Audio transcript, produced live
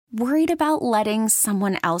Worried about letting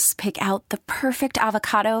someone else pick out the perfect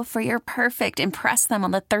avocado for your perfect impress them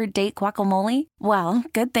on the third date guacamole? Well,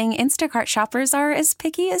 good thing Instacart shoppers are as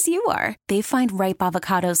picky as you are. They find ripe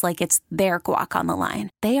avocados like it's their guac on the line.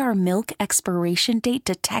 They are milk expiration date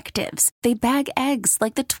detectives. They bag eggs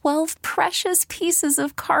like the 12 precious pieces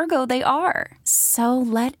of cargo they are. So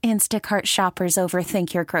let Instacart shoppers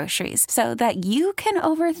overthink your groceries so that you can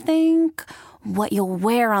overthink what you'll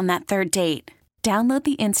wear on that third date. Download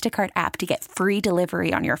the Instacart app to get free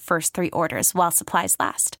delivery on your first 3 orders while supplies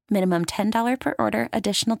last. Minimum $10 per order.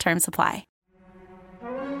 Additional terms apply.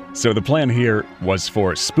 So the plan here was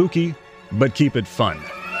for spooky, but keep it fun.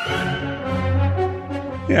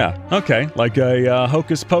 Yeah, okay, like a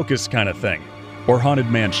Hocus Pocus kind of thing. Or Haunted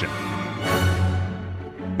Mansion.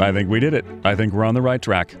 I think we did it. I think we're on the right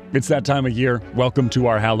track. It's that time of year. Welcome to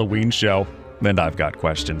our Halloween show. And I've got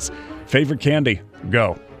questions. Favorite candy?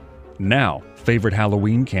 Go. Now, favorite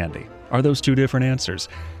Halloween candy? Are those two different answers?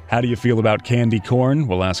 How do you feel about candy corn?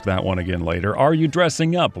 We'll ask that one again later. Are you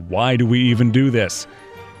dressing up? Why do we even do this?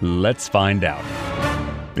 Let's find out.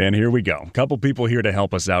 And here we go. A couple people here to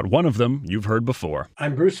help us out. One of them you've heard before.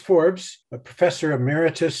 I'm Bruce Forbes, a professor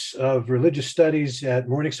emeritus of religious studies at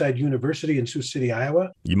Morningside University in Sioux City,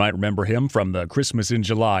 Iowa. You might remember him from the Christmas in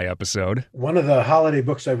July episode. One of the holiday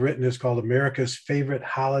books I've written is called America's Favorite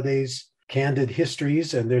Holidays, Candid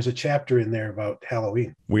Histories, and there's a chapter in there about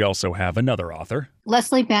Halloween. We also have another author.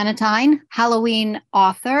 Leslie Bannatyne, Halloween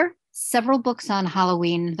author. Several books on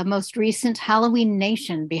Halloween, the most recent Halloween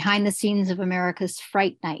Nation, Behind the Scenes of America's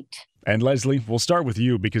Fright Night. And Leslie, we'll start with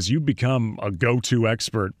you because you've become a go-to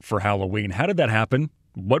expert for Halloween. How did that happen?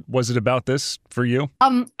 What was it about this for you?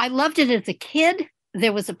 I loved it as a kid.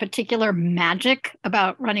 There was a particular magic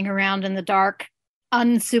about running around in the dark,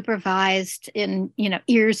 unsupervised, in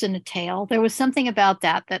ears and a tail. There was something about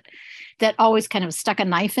that always kind of stuck a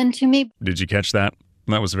knife into me. Did you catch that?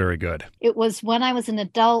 That was very good. It was when I was an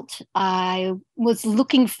adult, I was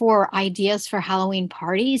looking for ideas for Halloween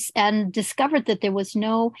parties and discovered that there was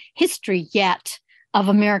no history yet of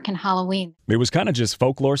American Halloween. It was kind of just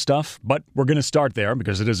folklore stuff, but we're going to start there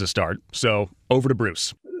because it is a start. So over to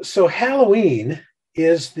Bruce. So Halloween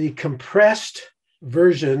is the compressed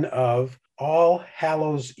version of All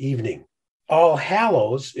Hallows Evening. All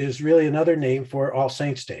Hallows is really another name for All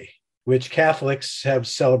Saints' Day, which Catholics have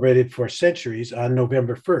celebrated for centuries on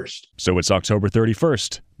November 1st. So it's October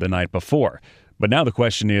 31st, the night before. But now the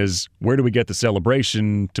question is, where do we get the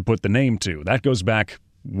celebration to put the name to? That goes back,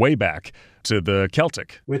 way back, to the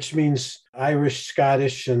Celtic. Which means Irish,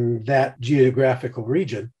 Scottish, and that geographical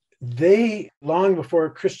region. They, long before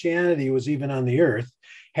Christianity was even on the earth,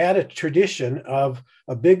 had a tradition of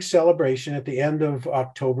a big celebration at the end of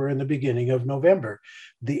October and the beginning of November,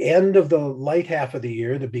 the end of the light half of the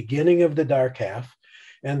year, the beginning of the dark half,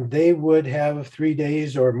 and they would have 3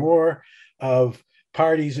 days or more of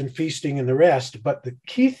parties and feasting and the rest. But the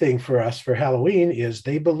key thing for us for Halloween is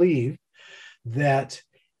they believe that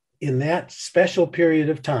in that special period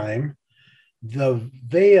of time, the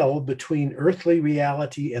veil between earthly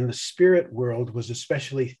reality and the spirit world was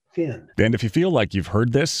especially thin. And if you feel like you've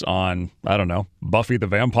heard this on, I don't know, Buffy the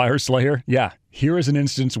Vampire Slayer, yeah, here is an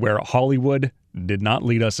instance where Hollywood did not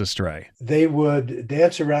lead us astray. They would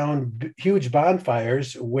dance around huge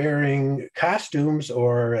bonfires wearing costumes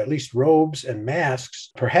or at least robes and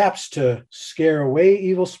masks, perhaps to scare away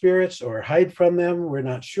evil spirits or hide from them. We're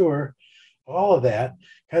not sure. All of that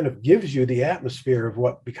kind of gives you the atmosphere of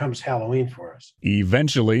what becomes Halloween for us.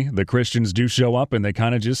 Eventually, the Christians do show up and they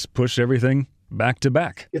kind of just push everything back to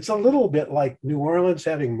back. It's a little bit like New Orleans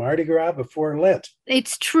having Mardi Gras before Lent.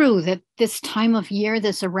 It's true that this time of year,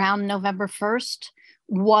 this around November 1st,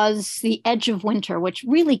 was the edge of winter, which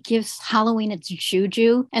really gives Halloween its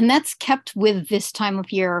juju. And that's kept with this time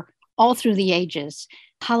of year all through the ages.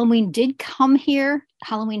 Halloween did come here,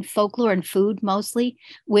 Halloween folklore and food mostly,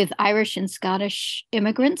 with Irish and Scottish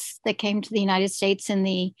immigrants that came to the United States in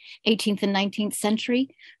the 18th and 19th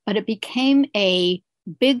century. But it became a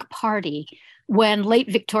big party when late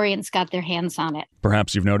Victorians got their hands on it.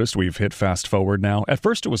 Perhaps you've noticed we've hit fast forward now. At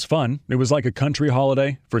first it was fun. It was like a country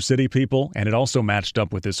holiday for city people, and it also matched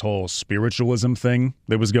up with this whole spiritualism thing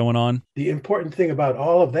that was going on. The important thing about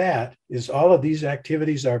all of that is all of these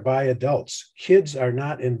activities are by adults. Kids are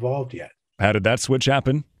not involved yet. How did that switch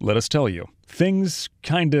happen? Let us tell you. Things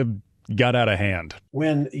kind of got out of hand.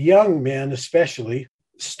 When young men especially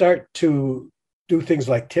start to do things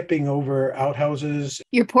like tipping over outhouses.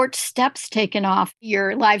 Your porch steps taken off,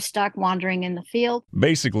 your livestock wandering in the field.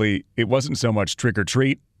 Basically, it wasn't so much trick or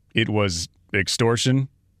treat, it was extortion.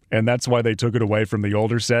 And that's why they took it away from the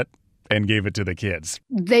older set and gave it to the kids.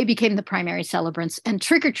 They became the primary celebrants, and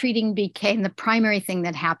trick-or-treating became the primary thing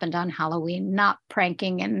that happened on Halloween, not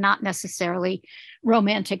pranking and not necessarily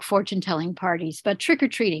romantic fortune-telling parties, but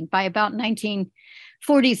trick-or-treating. By about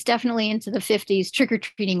 1940s, definitely into the 50s,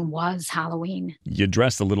 trick-or-treating was Halloween. You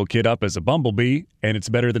dress the little kid up as a bumblebee, and it's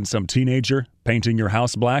better than some teenager painting your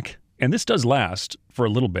house black. And this does last for a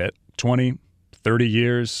little bit, 20, 30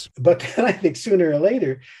 years. But then I think sooner or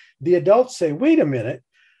later, the adults say, wait a minute,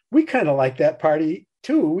 we kind of like that party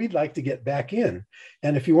too. We'd like to get back in.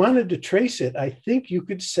 And if you wanted to trace it, I think you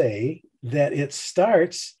could say that it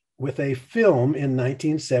starts with a film in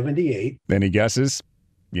 1978. Any guesses?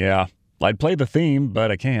 Yeah, I'd play the theme,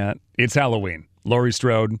 but I can't. It's Halloween. Laurie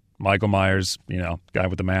Strode, Michael Myers, guy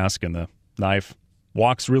with the mask and the knife.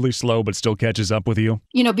 Walks really slow, but still catches up with you.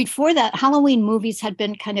 Before that, Halloween movies had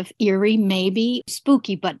been kind of eerie, maybe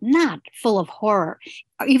spooky, but not full of horror.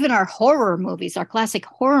 Even our horror movies, our classic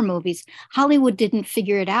horror movies, Hollywood didn't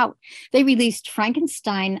figure it out. They released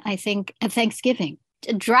Frankenstein, I think, at Thanksgiving.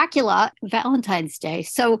 Dracula, Valentine's Day.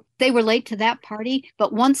 So they were late to that party.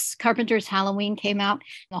 But once Carpenter's Halloween came out,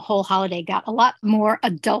 the whole holiday got a lot more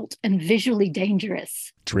adult and visually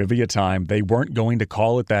dangerous. Trivia time. They weren't going to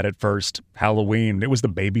call it that at first. Halloween. It was the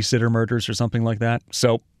Babysitter Murders or something like that.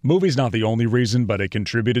 So movie's not the only reason, but it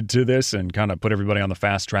contributed to this and kind of put everybody on the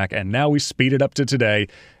fast track. And now we speed it up to today,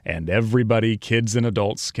 and everybody, kids and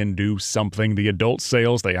adults, can do something. The adult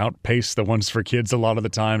sales, they outpace the ones for kids a lot of the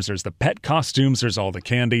times. There's the pet costumes. There's all the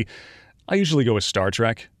candy. I usually go with Star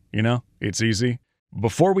Trek. It's easy.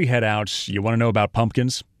 Before we head out, you want to know about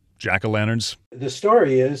pumpkins, jack-o'-lanterns? The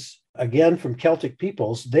story is, again, from Celtic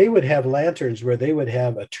peoples, they would have lanterns where they would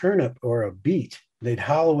have a turnip or a beet. They'd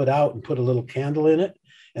hollow it out and put a little candle in it,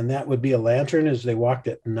 and that would be a lantern as they walked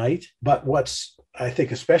at night. But what's, I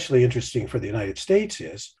think, especially interesting for the United States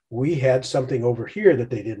is we had something over here that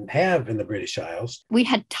they didn't have in the British Isles. We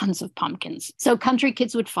had tons of pumpkins. So country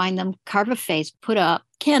kids would find them, carve a face, put a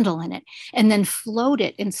candle in it, and then float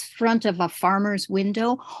it in front of a farmer's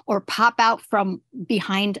window or pop out from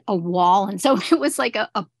behind a wall. And so it was like a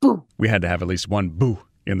boo. We had to have at least one boo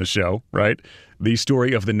in the show, right? The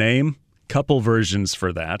story of the name, couple versions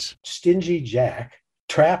for that. Stingy Jack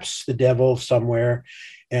traps the devil somewhere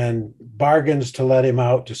and bargains to let him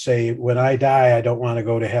out to say, when I die, I don't want to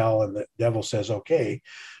go to hell. And the devil says, okay.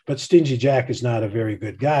 But Stingy Jack is not a very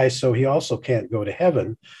good guy, so he also can't go to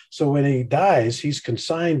heaven. So when he dies, he's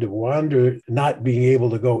consigned to wander, not being able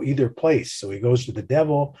to go either place. So he goes to the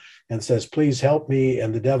devil and says, please help me.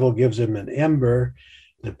 And the devil gives him an ember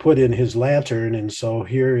to put in his lantern. And so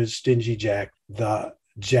here is Stingy Jack, the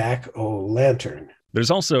jack-o'-lantern. There's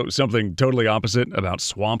also something totally opposite about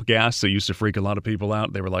swamp gas that used to freak a lot of people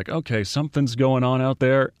out. They were like, okay, something's going on out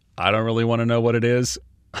there. I don't really want to know what it is.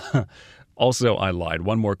 Also, I lied.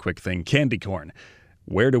 One more quick thing. Candy corn.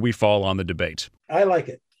 Where do we fall on the debate? I like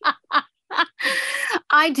it.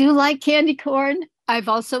 I do like candy corn. I've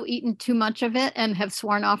also eaten too much of it and have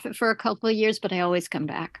sworn off it for a couple of years, but I always come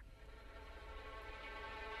back.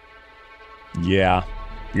 Yeah.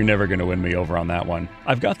 You're never going to win me over on that one.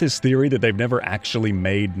 I've got this theory that they've never actually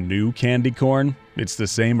made new candy corn. It's the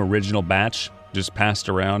same original batch, just passed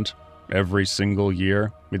around every single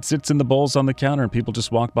year. It sits in the bowls on the counter and people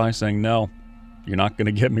just walk by saying, no, you're not going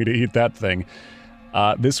to get me to eat that thing.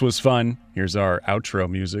 This was fun. Here's our outro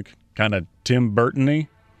music. Kind of Tim Burton-y.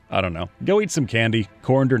 I don't know. Go eat some candy,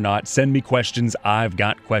 corned or not. Send me questions. I've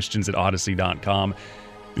got questions at Odyssey.com.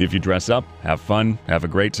 If you dress up, have fun, have a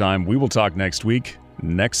great time. We will talk next week.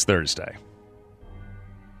 Next Thursday.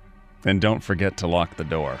 And don't forget to lock the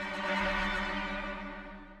door.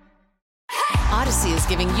 Odyssey is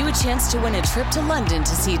giving you a chance to win a trip to London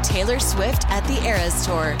to see Taylor Swift at the Eras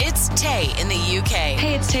Tour. It's Tay in the UK.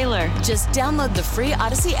 Hey, it's Taylor. Just download the free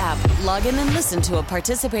Odyssey app, log in and listen to a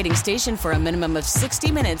participating station for a minimum of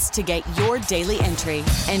 60 minutes to get your daily entry.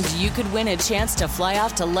 And you could win a chance to fly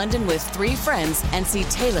off to London with 3 friends and see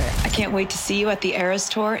Taylor. I can't wait to see you at the Eras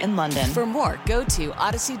Tour in London. For more, go to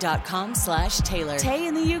odyssey.com/Taylor. Tay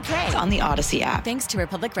in the UK. It's on the Odyssey app. Thanks to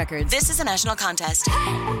Republic Records. This is a national contest.